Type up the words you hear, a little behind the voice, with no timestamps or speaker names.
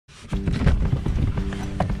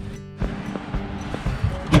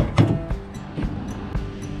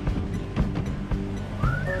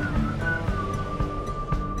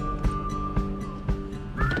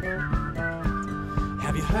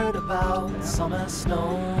summer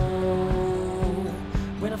snow.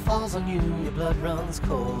 When it falls on you, your blood runs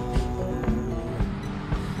cold.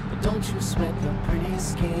 But don't you sweat your pretty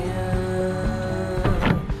skin,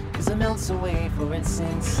 'cause it melts away for it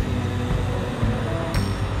sinks in.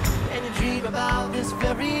 And you dream about this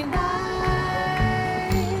very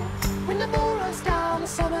night, when the moon runs down the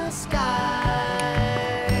summer sky.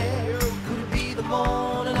 Could it be the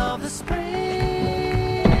morning of the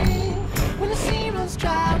spring, when the sea runs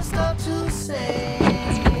dry and start to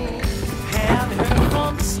sing? Have you heard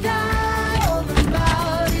from the sky all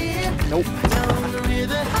about it? Nope. Down the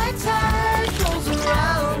river, high tide flows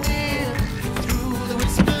around it. Through the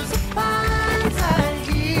whispers of pines, I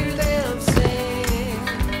hear them sing.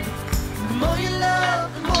 The more you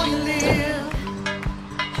love, the more you live.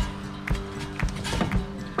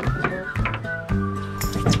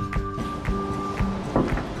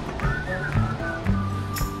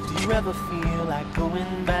 Do you ever feel like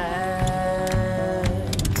going back,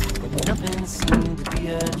 when nothing seemed to be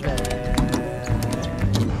a drag?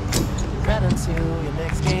 Right until your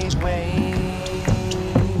legs gave way,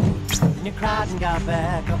 and you cried and got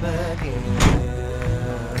back up again.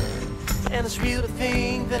 And it's real to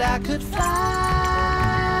think that I could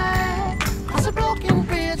fly across a broken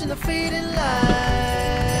bridge in the fading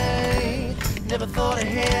light. Never thought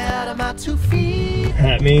ahead of my 2 feet.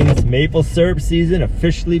 That means maple syrup season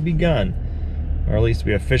officially begun. Or at least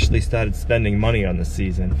we officially started spending money on the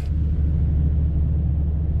season.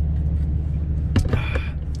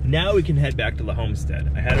 Now we can head back to the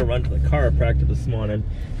homestead. I had to run to the chiropractor this morning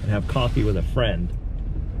and have coffee with a friend.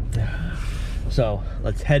 So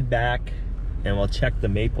let's head back and we'll check the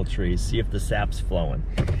maple trees, see if the sap's flowing.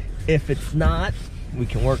 If it's not, we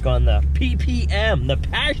can work on the PPM, the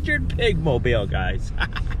pastured pig mobile, guys.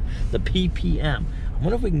 The PPM. I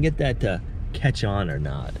wonder if we can get that to catch on or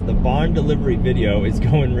not. The barn delivery video is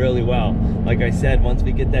going really well. Like I said, once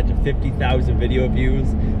we get that to 50,000 video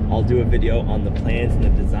views, I'll do a video on the plans and the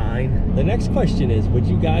design. The next question is, would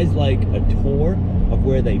you guys like a tour of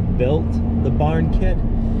where they built the barn kit?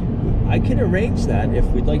 I can arrange that if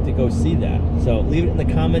we'd like to go see that. So leave it in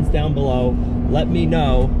the comments down below. Let me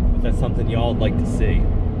know if that's something y'all would like to see.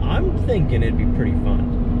 I'm thinking it'd be pretty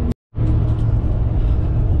fun.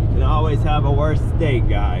 You can always have a worse day,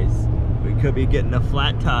 guys. We could be getting a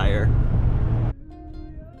flat tire.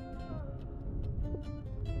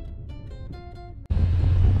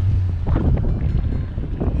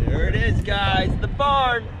 There it is, guys, the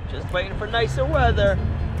barn. Just waiting for nicer weather.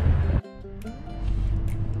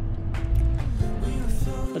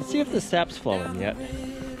 Let's see if the sap's flowing yet.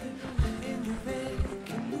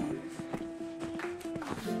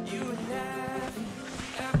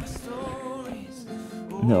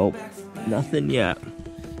 Nope, nothing yet.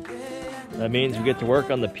 That means we get to work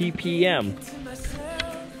on the PPM.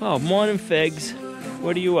 Oh, morning, Figs.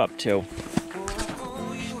 What are you up to?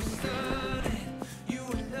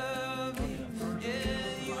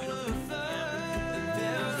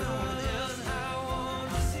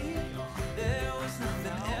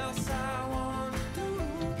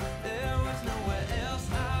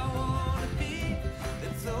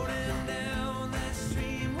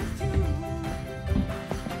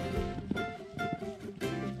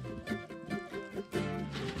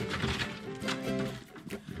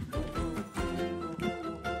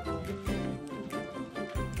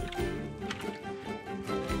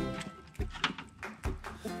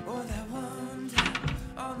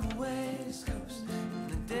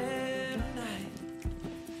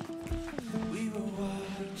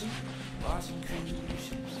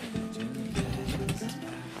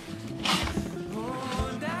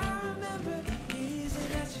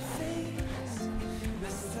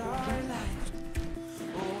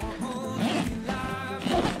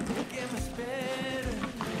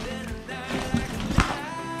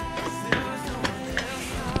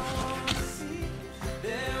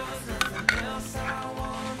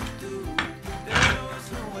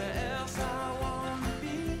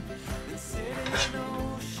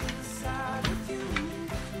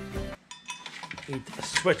 Need to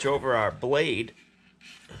switch over our blade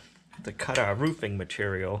to cut our roofing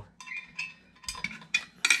material.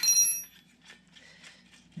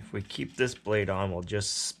 If we keep this blade on, we'll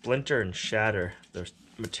just splinter and shatter the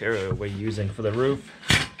material we're using for the roof.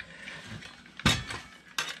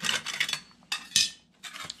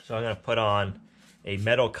 So I'm going to put on a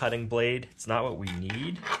metal cutting blade. It's not what we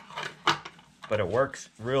need, but it works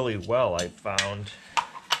really well, I've found,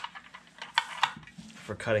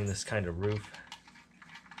 for cutting this kind of roof.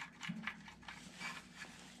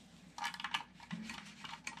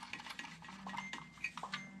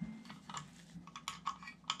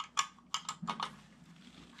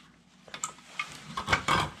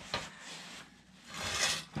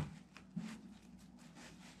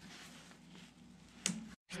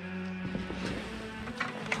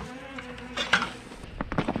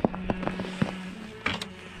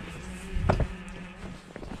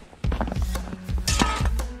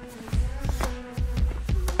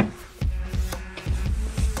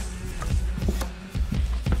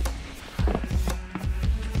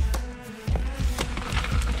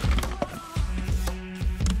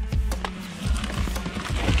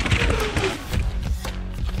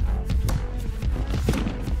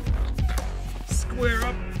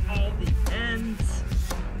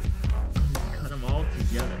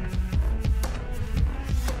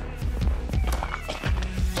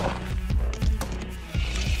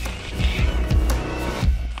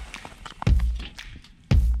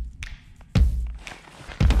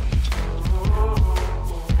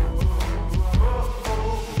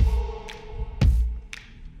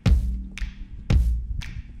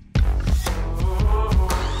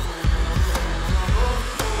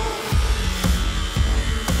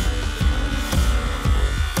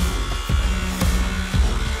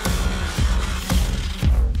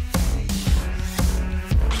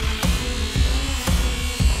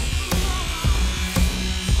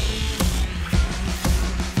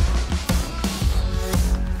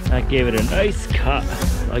 That gave it a nice cut.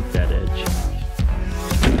 I like that edge.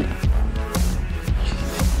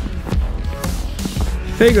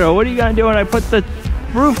 Figaro, what are you gonna do when I put the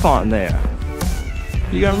roof on there?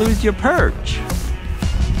 You're gonna lose your perch.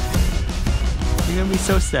 You're gonna be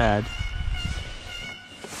so sad.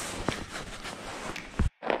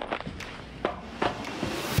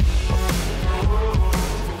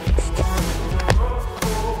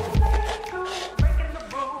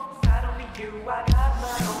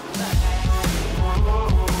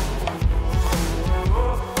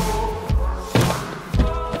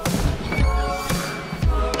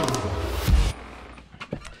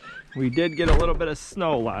 We did get a little bit of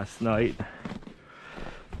snow last night.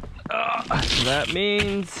 So that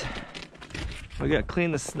means we gotta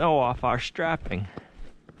clean the snow off our strapping.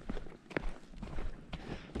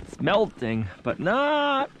 It's melting, but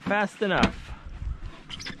not fast enough.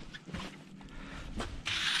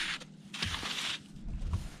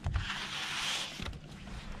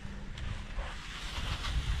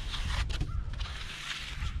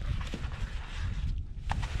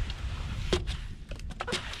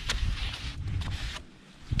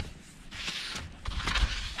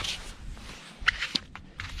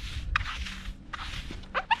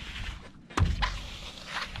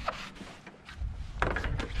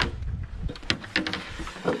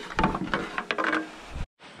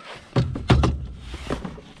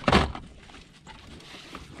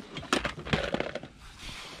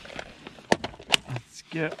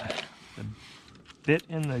 Get the bit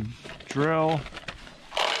in the drill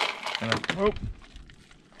and a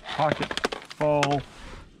pocket full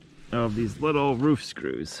of these little roof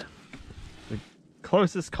screws. The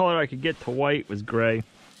closest color I could get to white was gray.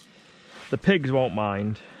 The pigs won't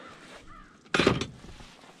mind.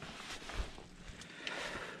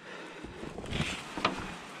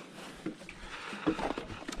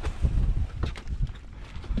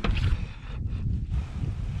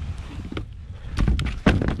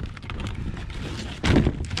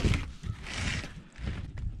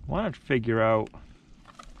 I want to figure out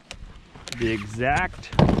the exact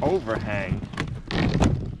overhang.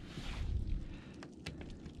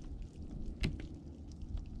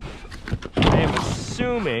 I am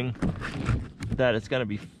assuming that it's going to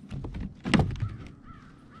be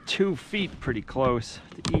 2 feet pretty close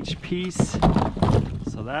to each piece.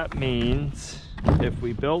 So that means if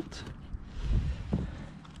we built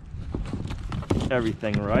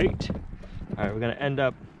everything right, all right, we're going to end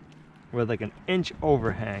up with like an inch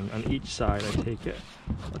overhang on each side, I take it.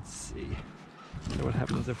 Let's see. So what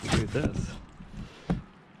happens if we do this?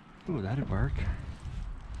 Ooh, that'd work.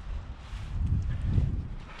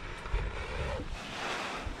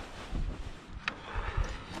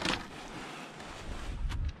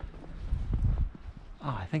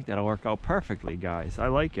 Oh, I think that'll work out perfectly, guys. I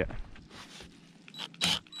like it.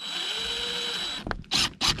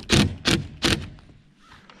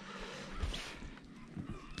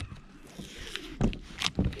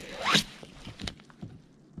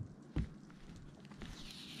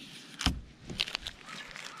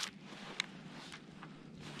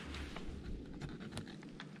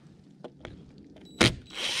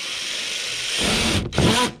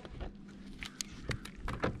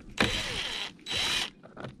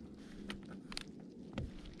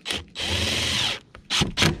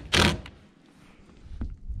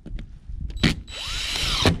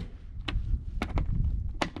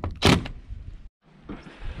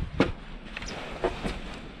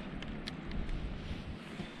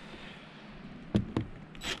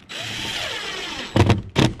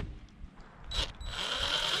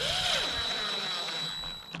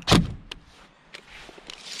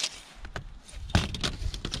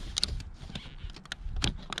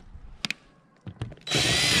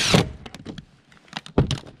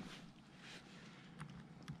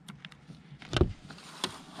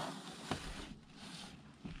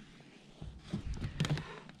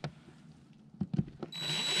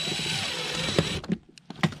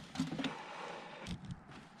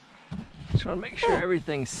 Just want to make sure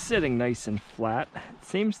everything's sitting nice and flat. It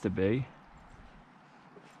seems to be.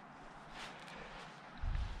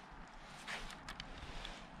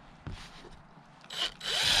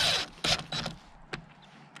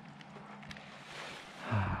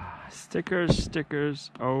 Stickers, stickers.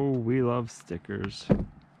 Oh, we love stickers.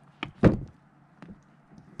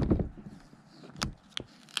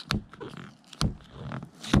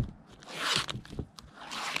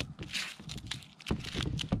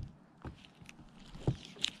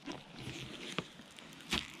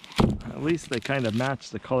 At least they kind of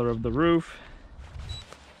match the color of the roof.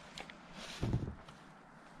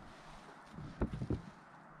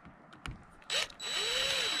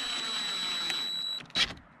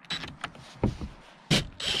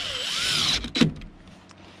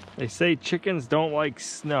 They say chickens don't like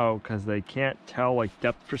snow because they can't tell like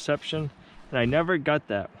depth perception, and I never got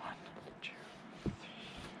that one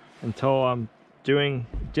until I'm dealing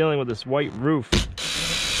with this white roof.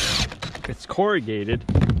 It's corrugated,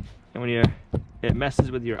 and when it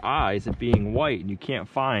messes with your eyes, it being white, and you can't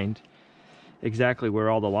find exactly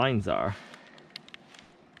where all the lines are.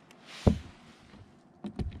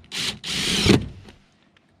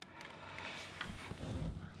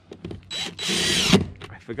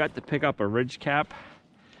 I forgot to pick up a ridge cap.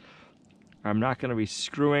 I'm not going to be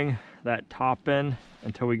screwing that top in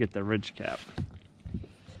until we get the ridge cap.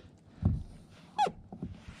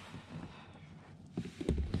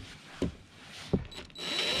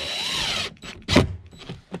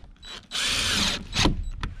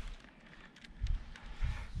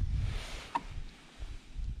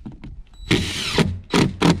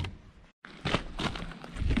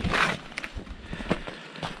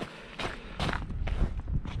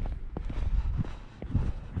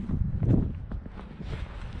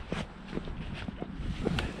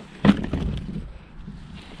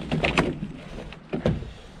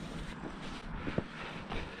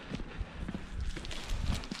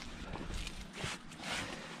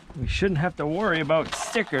 We shouldn't have to worry about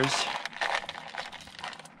stickers.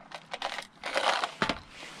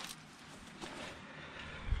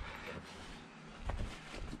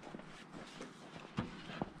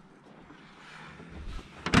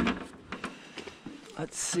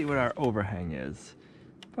 Let's see what our overhang is.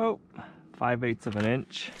 Oh, 5/8 of an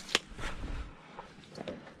inch.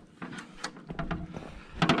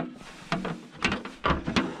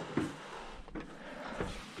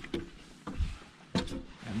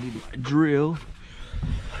 I need my drill.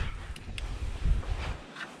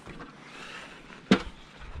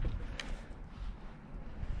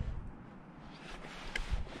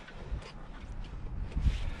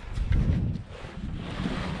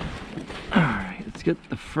 Alright, let's get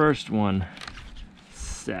the first one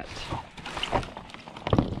set.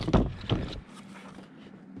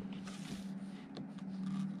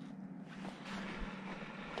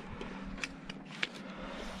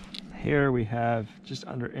 Here we have just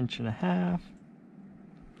under 1.5 inches.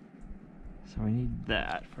 So we need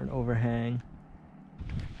that for an overhang.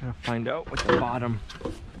 Gotta find out what the bottom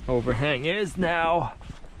overhang is now.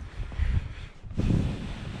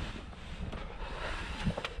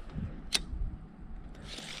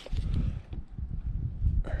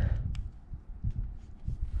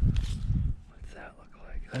 What's that look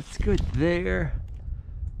like? That's good there.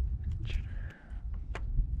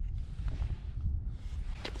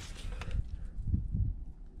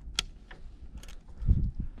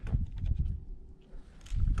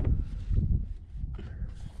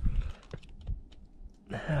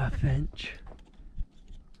 Half inch.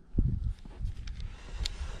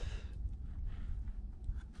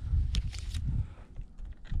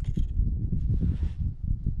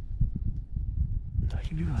 I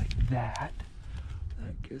can do like that.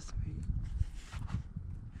 That gives me.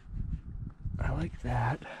 I like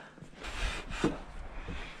that.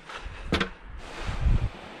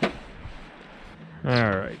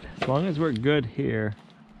 All right. As long as we're good here,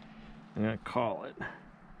 I'm gonna call it.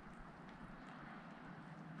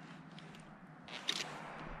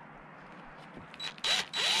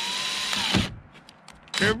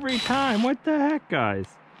 Every time, what the heck, guys?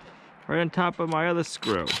 Right on top of my other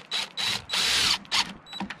screw.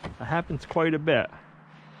 That happens quite a bit.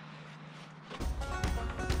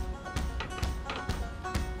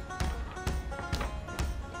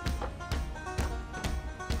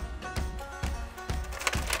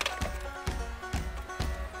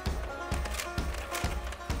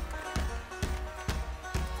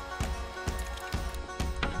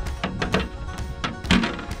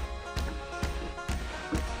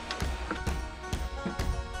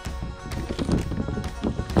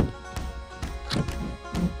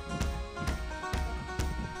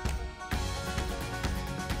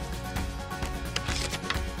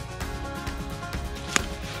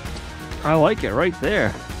 I like it right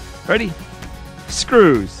there. Ready?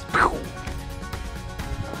 Screws.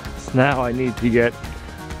 So now I need to get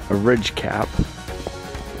a ridge cap.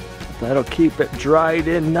 That'll keep it dried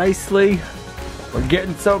in nicely. We're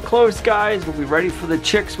getting so close, guys. We'll be ready for the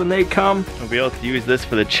chicks when they come. We'll be able to use this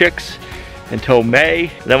for the chicks until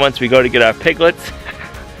May. Then once we go to get our piglets,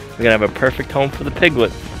 we're gonna have a perfect home for the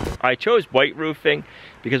piglets. I chose white roofing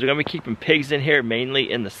because we're gonna be keeping pigs in here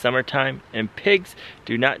mainly in the summertime, and pigs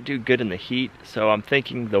do not do good in the heat. So I'm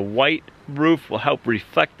thinking the white roof will help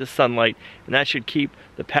reflect the sunlight, and that should keep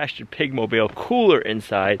the pastured pig mobile cooler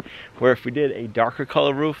inside, where if we did a darker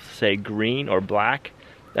color roof, say green or black,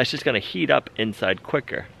 that's just gonna heat up inside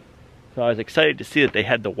quicker. So I was excited to see that they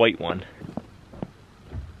had the white one.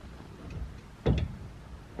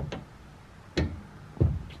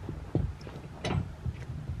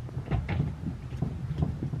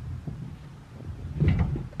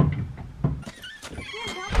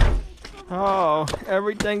 Oh,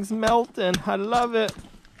 everything's melting. I love it.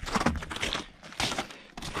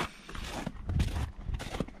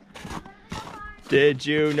 Did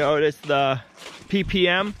you notice the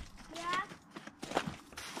ppm? Yeah.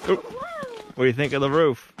 Oop. What do you think of the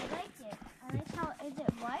roof? I like it. I like how, is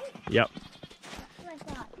it white? Yep. That's what I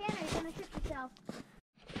thought. Tanner, you're gonna trip yourself.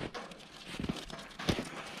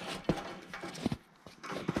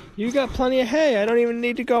 You got plenty of hay. I don't even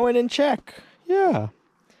need to go in and check. Yeah.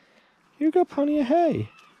 You got plenty of hay.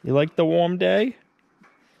 You like the warm day?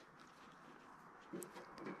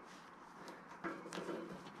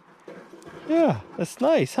 Yeah, that's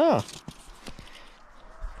nice, huh?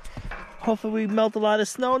 Hopefully we melt a lot of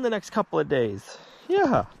snow in the next couple of days.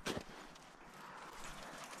 Yeah.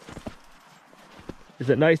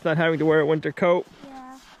 Is it nice not having to wear a winter coat?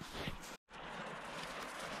 Yeah.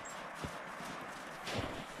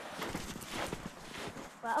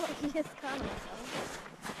 Well, he just caught himself.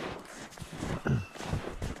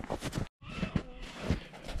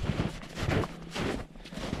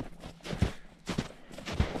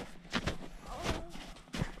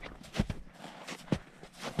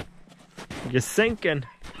 You're sinking.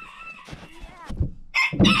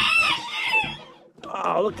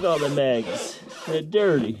 Oh, look at all the megs. They're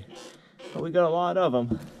dirty. But we got a lot of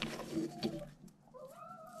them.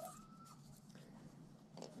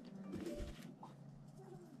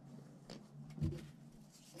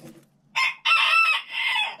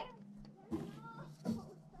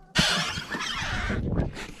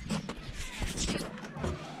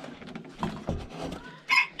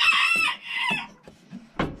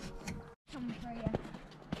 Coming for you.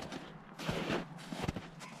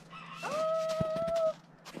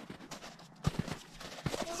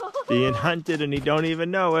 Being hunted and he don't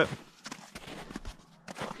even know it.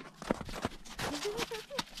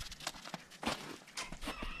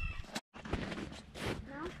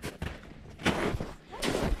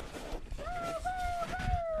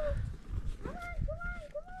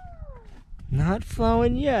 Not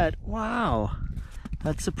flowing yet. Wow.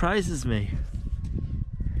 That surprises me.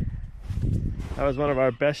 That was one of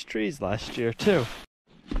our best trees last year too.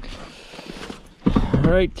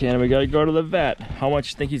 Alright, Tanner, we gotta go to the vet. How much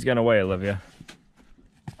do you think he's gonna weigh, Olivia?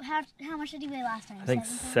 How much did he weigh last time? I think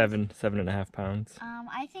 7.5 pounds.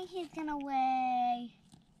 I think he's gonna weigh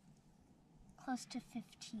close to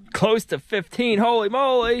 15. Close to 15, holy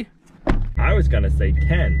moly! I was gonna say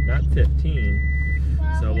 10, not 15.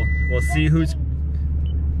 Well, So we'll see who's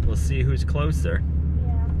closer.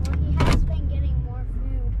 Yeah, well, he has been getting more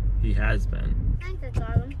food. He has been. I think I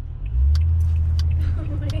got him.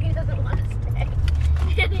 He doesn't want to stay.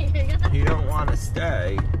 He don't want to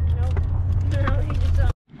stay. Nope. No, he just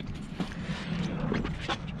don't.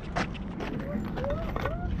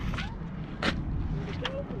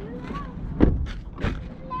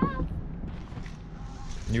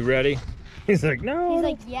 You ready? He's like, no. He's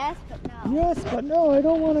like, yes, but no. Yes, but no, I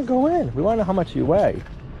don't want to go in. We want to know how much you weigh.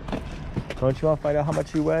 Don't you want to find out how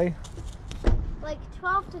much you weigh? Like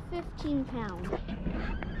 12 to 15 pounds.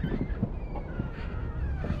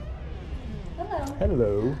 Hello.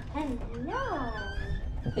 Hello. Hello.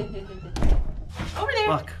 Over there.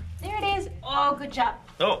 Look. There it is. Oh, good job.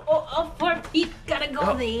 Oh. Oh, 4 feet. Gotta go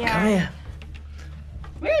Oh, there. come here.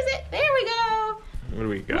 Where is it? There we go. What do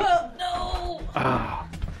we got? Whoa, no. Oh,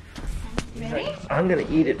 Ready? I'm going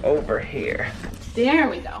to eat it over here. There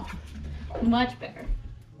we go. Much better.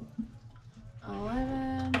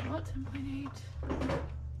 11. What? 10.8.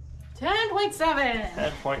 10.7.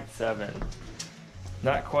 10.7.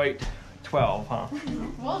 Not quite 12, huh?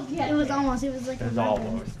 Well, yeah. It was almost, it was like It's 11.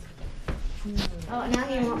 almost. Oh, now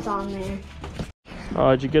he wants on there.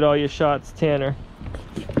 Oh, did you get all your shots, Tanner?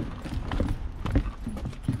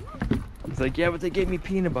 He's like, yeah, but they gave me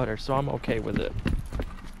peanut butter, so I'm okay with it.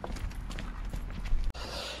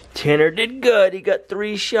 Tanner did good. He got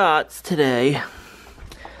 3 shots today.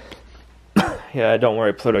 Yeah, don't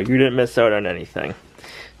worry, Pluto. You didn't miss out on anything.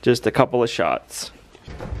 Just a couple of shots.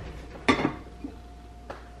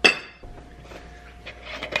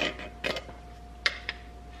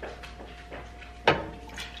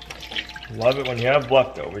 Love it when you have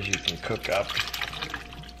leftovers you can cook up.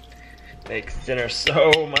 Makes dinner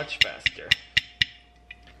so much faster.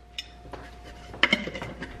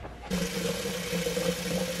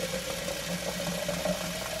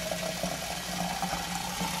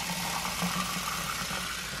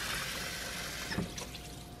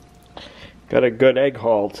 Got a good egg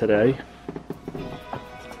haul today.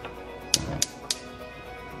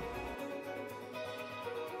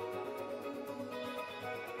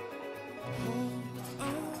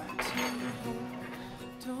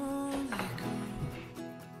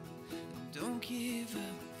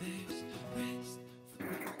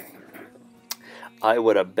 I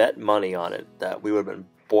would have bet money on it that we would have been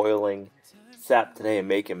boiling sap today and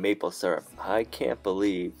making maple syrup. I can't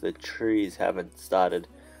believe the trees haven't started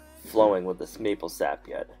flowing with this maple sap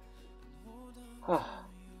yet.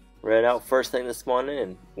 Ran out first thing this morning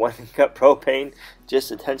and went and got propane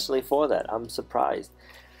just intentionally for that. I'm surprised.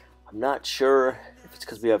 I'm not sure if it's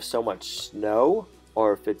because we have so much snow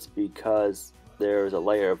or if it's because there's a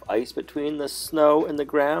layer of ice between the snow and the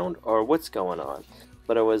ground or what's going on.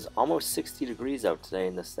 But it was almost 60 degrees out today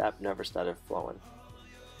and the sap never started flowing.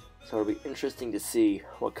 So it'll be interesting to see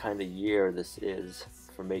what kind of year this is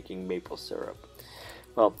for making maple syrup.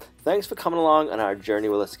 Well, thanks for coming along on our journey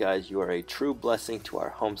with us, guys. You are a true blessing to our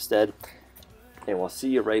homestead. And we'll see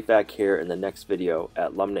you right back here in the next video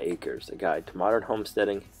at Lumnah Acres, a guide to modern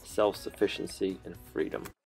homesteading, self-sufficiency, and freedom.